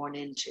you were born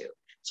into.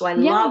 So I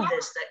love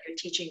this, that you're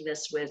teaching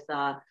this with,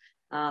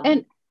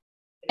 and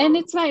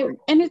it's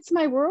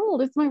my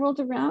world. It's my world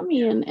around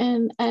me.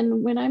 And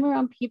when I'm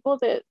around people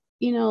that,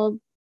 you know,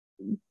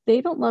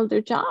 they don't love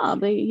their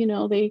job,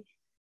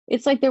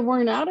 it's like they're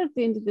worn out at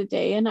the end of the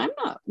day. And I'm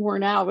not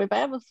worn out. If I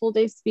have a full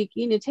day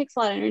speaking, it takes a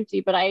lot of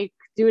energy, but I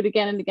do it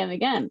again and again and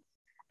again.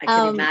 I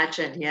can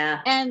imagine.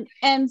 Yeah.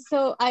 And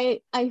so I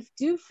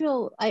do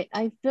feel,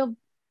 I feel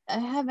I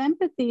have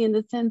empathy in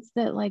the sense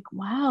that, like,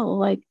 wow,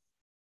 like,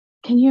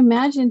 can you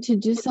imagine to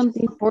do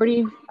something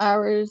 40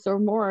 hours or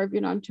more? If you're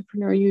an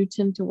entrepreneur, you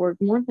tend to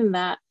work more than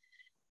that,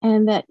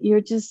 and that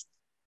you're just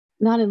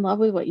not in love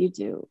with what you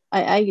do.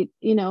 And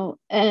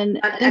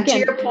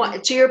again,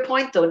 to your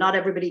point though, not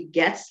everybody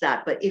gets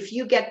that, but if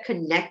you get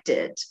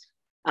connected,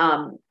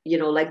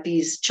 like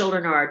these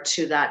children are,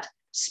 to that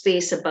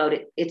space about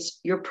it,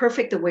 you're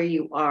perfect the way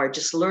you are.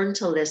 Just learn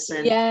to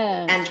listen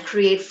and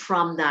create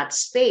from that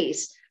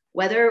space.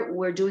 Whether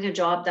we're doing a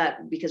job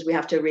that, because we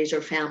have to raise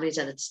our families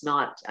and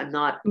I'm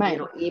not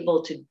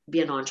able to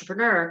be an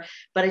entrepreneur,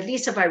 but at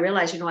least if I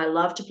realize, I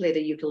love to play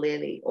the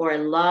ukulele, or I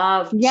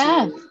love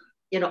to,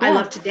 I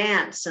love to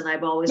dance, and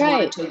I've always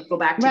wanted to go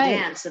back to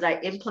dance, that I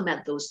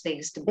implement those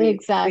things to be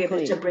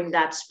able to bring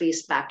that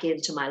space back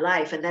into my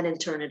life. And then in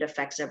turn, it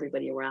affects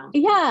everybody around.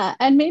 Yeah.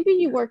 And maybe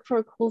you work for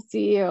a cool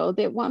CEO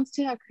that wants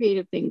to have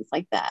creative things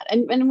like that.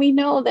 And we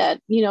know that,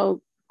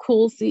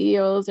 cool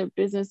CEOs or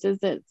businesses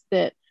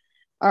that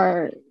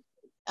are,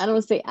 I don't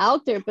want to say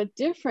out there, but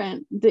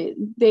different, they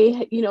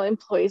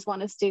employees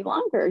want to stay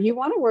longer. You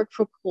want to work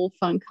for a cool,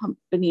 fun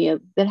company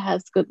that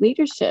has good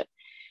leadership.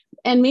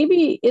 And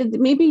maybe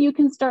you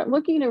can start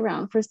looking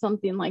around for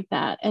something like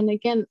that. And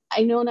again,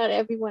 I know not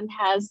everyone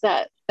has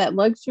that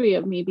luxury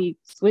of maybe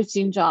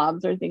switching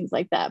jobs or things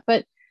like that.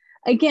 But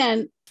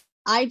again,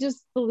 I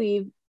just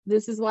believe,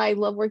 this is why I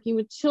love working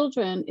with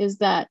children, is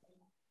that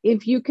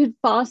if you could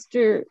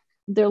foster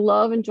their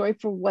love and joy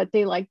for what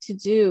they like to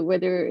do,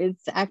 whether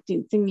it's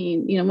acting,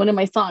 singing, one of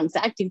my songs,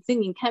 acting,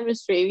 singing,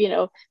 chemistry,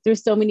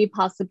 there's so many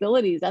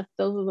possibilities. Those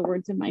are the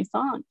words in my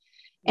song.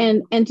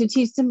 And to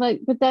teach them,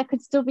 but that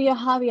could still be a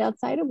hobby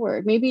outside of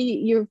work. Maybe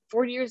you're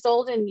 40 years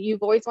old and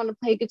you've always wanted to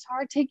play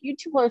guitar, take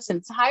YouTube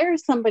lessons, hire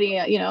somebody,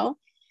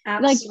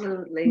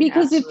 Absolutely.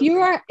 Because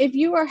absolutely. if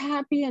you are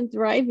happy and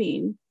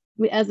thriving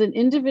as an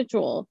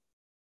individual,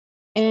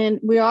 and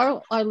we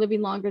are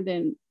living longer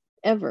than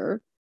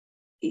ever,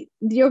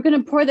 you're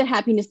going to pour the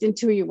happiness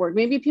into your work.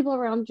 Maybe people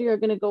around you are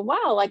going to go,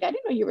 wow, like, I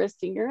didn't know you were a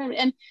singer,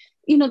 and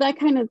that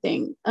kind of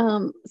thing.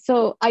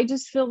 So I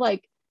just feel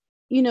like,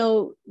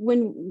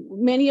 when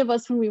many of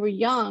us, when we were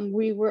young,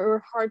 we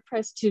were hard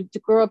pressed to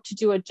grow up to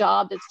do a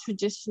job that's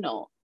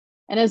traditional.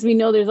 And as we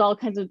know, there's all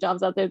kinds of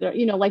jobs out there that,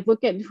 like,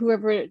 look at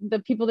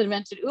the people that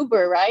invented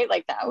Uber, right?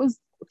 Like, that was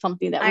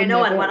something that I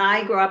know. And when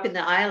I grew up in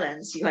the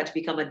islands, you had to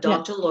become a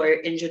doctor, lawyer,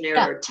 engineer,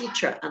 or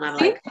teacher. And I'm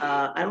like,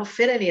 I don't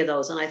fit any of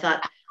those. And I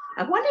thought,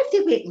 I wonder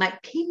if they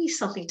might pay me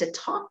something to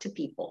talk to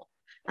people.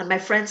 And my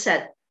friend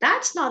said,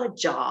 that's not a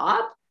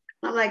job.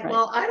 I'm like, Right.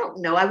 well, I don't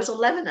know. I was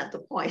 11 at the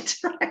point,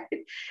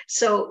 right?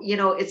 So,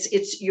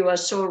 you are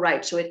so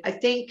right. So I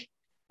think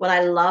what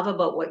I love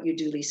about what you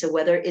do, Lisa,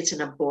 whether it's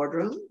in a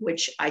boardroom,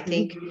 which I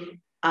think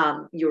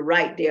you're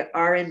right, there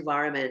are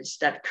environments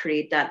that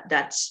create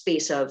that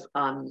space of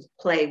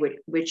play,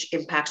 which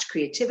impacts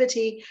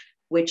creativity,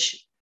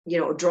 which,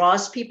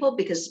 draws people,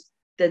 because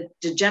the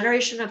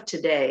generation of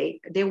today,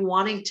 they're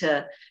wanting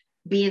to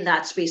be in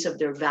that space of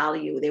their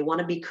value. They want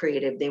to be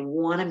creative. They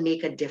want to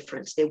make a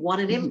difference. They want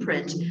an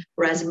imprint.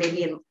 Whereas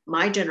maybe in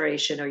my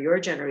generation or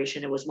your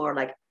generation, it was more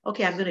like,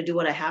 okay, I'm going to do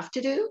what I have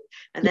to do.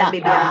 And then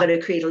maybe I'm going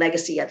to create a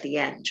legacy at the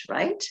end,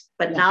 right?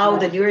 But now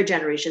the newer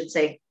generation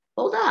say,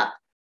 hold up,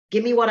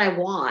 give me what I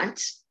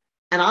want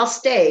and I'll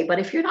stay. But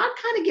if you're not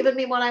kind of giving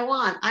me what I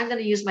want, I'm going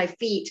to use my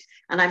feet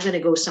and I'm going to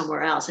go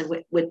somewhere else. And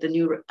with the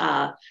new,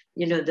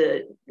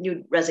 the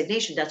new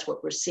resignation, that's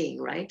what we're seeing,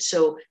 right?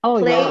 So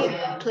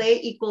play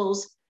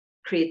equals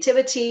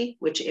creativity,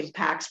 which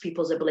impacts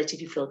people's ability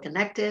to feel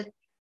connected.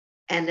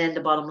 And then the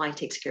bottom line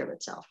takes care of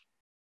itself.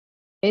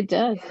 It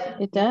does.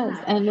 It does.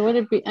 And would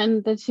it be,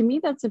 and to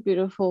me, that's a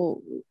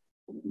beautiful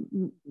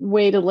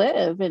way to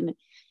live. And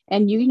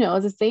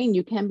as a saying,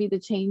 you can be the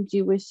change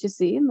you wish to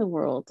see in the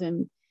world.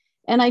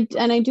 And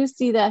I do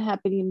see that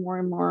happening more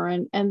and more.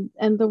 And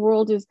the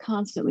world is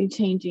constantly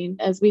changing.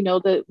 As we know,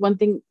 that one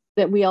thing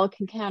that we all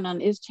can count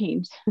on is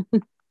change.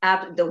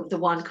 The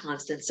one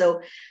constant. So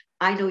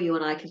I know you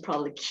and I can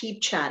probably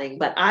keep chatting,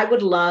 but I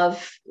would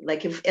love,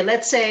 like, if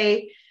let's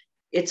say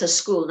it's a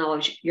school. No,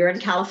 you're in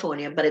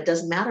California, but it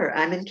doesn't matter.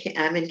 I'm in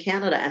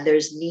Canada, and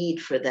there's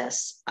need for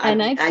this.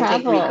 And I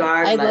think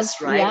regardless,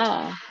 right?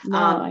 Yeah.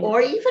 No, or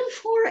even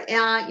for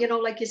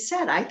like you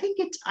said, I think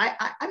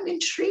I'm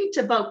intrigued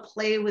about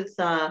play with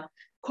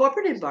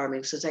corporate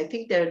environments, because I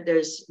think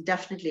there's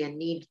definitely a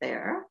need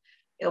there.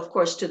 Of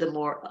course, to the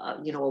more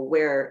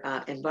aware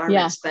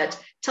environments.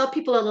 But tell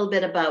people a little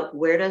bit about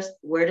where to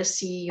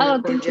see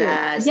Unicorn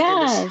Jazz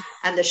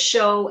and the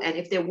show, and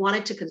if they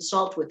wanted to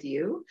consult with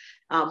you,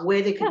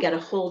 where they could get a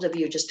hold of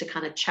you just to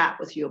kind of chat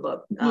with you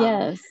about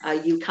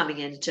you coming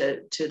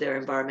into their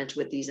environment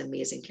with these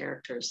amazing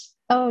characters.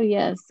 Oh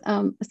yes.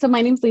 So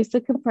my name's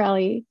Lisa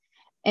Caprelli.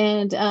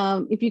 And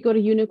if you go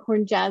to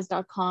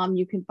unicornjazz.com,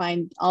 you can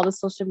find all the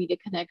social media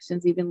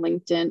connections, even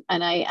LinkedIn.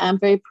 And I am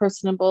very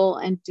personable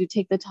and do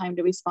take the time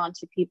to respond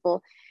to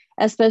people,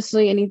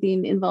 especially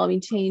anything involving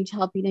change,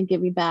 helping and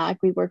giving back.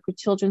 We work with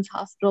Children's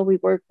Hospital. We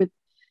work with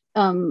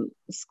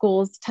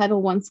schools,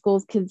 Title I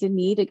schools, kids in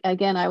need.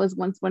 Again, I was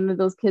once one of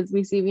those kids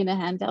receiving a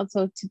handout.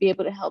 So to be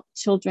able to help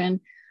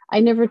children, I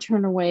never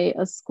turn away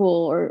a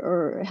school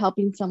or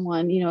helping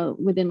someone,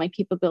 within my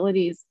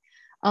capabilities.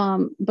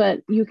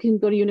 But you can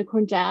go to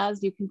Unicorn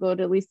Jazz, you can go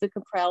to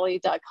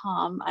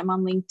lisacaprelli.com. I'm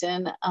on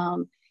LinkedIn.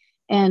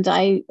 And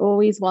I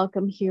always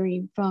welcome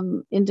hearing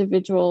from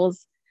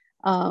individuals.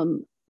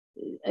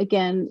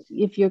 Again,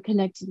 if you're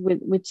connected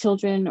with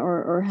children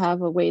or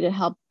have a way to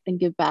help and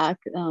give back,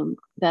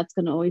 that's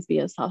going to always be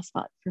a soft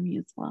spot for me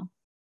as well.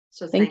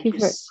 So thank you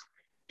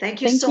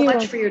so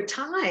much for your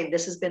time.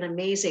 This has been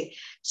amazing.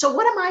 So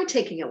what am I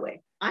taking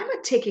away? I'm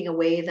taking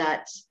away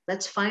that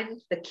let's find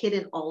the kid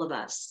in all of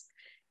us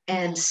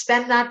and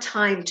spend that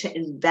time to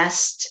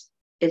invest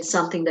in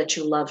something that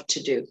you love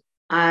to do.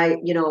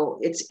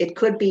 It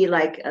could be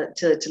like,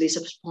 to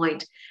Lisa's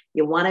point,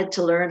 you wanted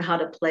to learn how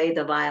to play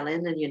the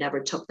violin and you never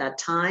took that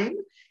time.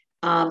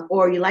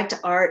 Or you like to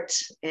art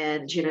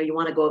and, you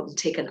want to go out and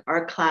take an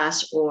art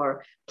class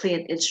or play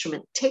an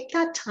instrument. Take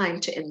that time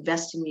to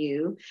invest in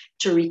you,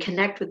 to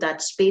reconnect with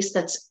that space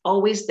that's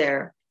always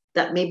there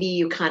that maybe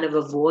you kind of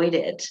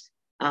avoided.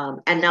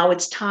 And now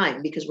it's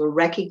time, because we're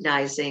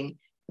recognizing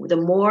the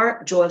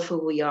more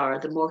joyful we are,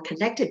 the more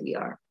connected we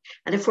are.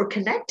 And if we're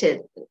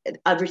connected,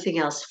 everything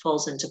else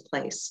falls into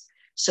place.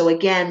 So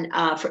again,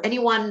 for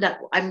anyone that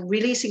I'm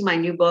releasing my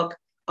new book,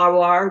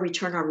 ROR,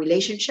 Return Our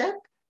Relationship.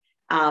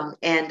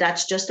 And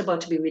that's just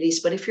about to be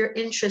released. But if you're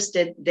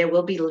interested, there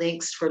will be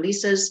links for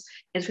Lisa's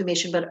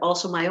information, but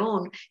also my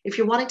own. If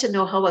you're wanting to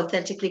know how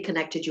authentically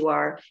connected you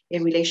are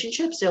in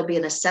relationships, there'll be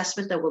an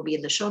assessment that will be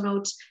in the show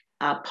notes.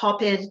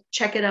 Pop in,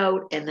 check it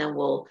out, and then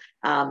we'll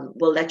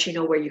let you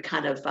know where you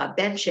kind of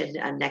bench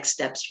and next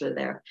steps for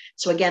there.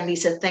 So again,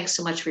 Lisa, thanks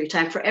so much for your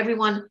time. For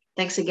everyone,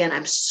 thanks again.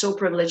 I'm so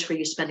privileged for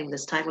you spending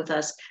this time with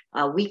us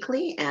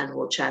weekly, and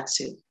we'll chat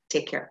soon.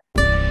 Take care.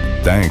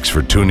 Thanks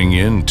for tuning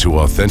in to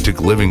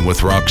Authentic Living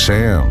with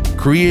Roxanne,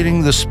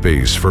 creating the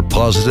space for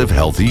positive,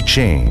 healthy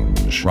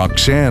change.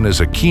 Roxanne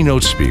is a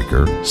keynote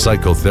speaker,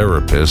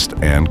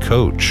 psychotherapist, and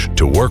coach.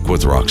 To work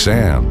with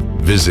Roxanne,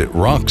 visit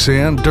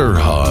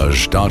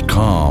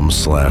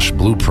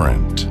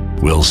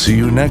roxannederhage.com/blueprint. We'll see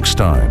you next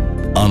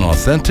time on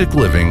Authentic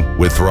Living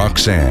with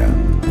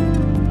Roxanne.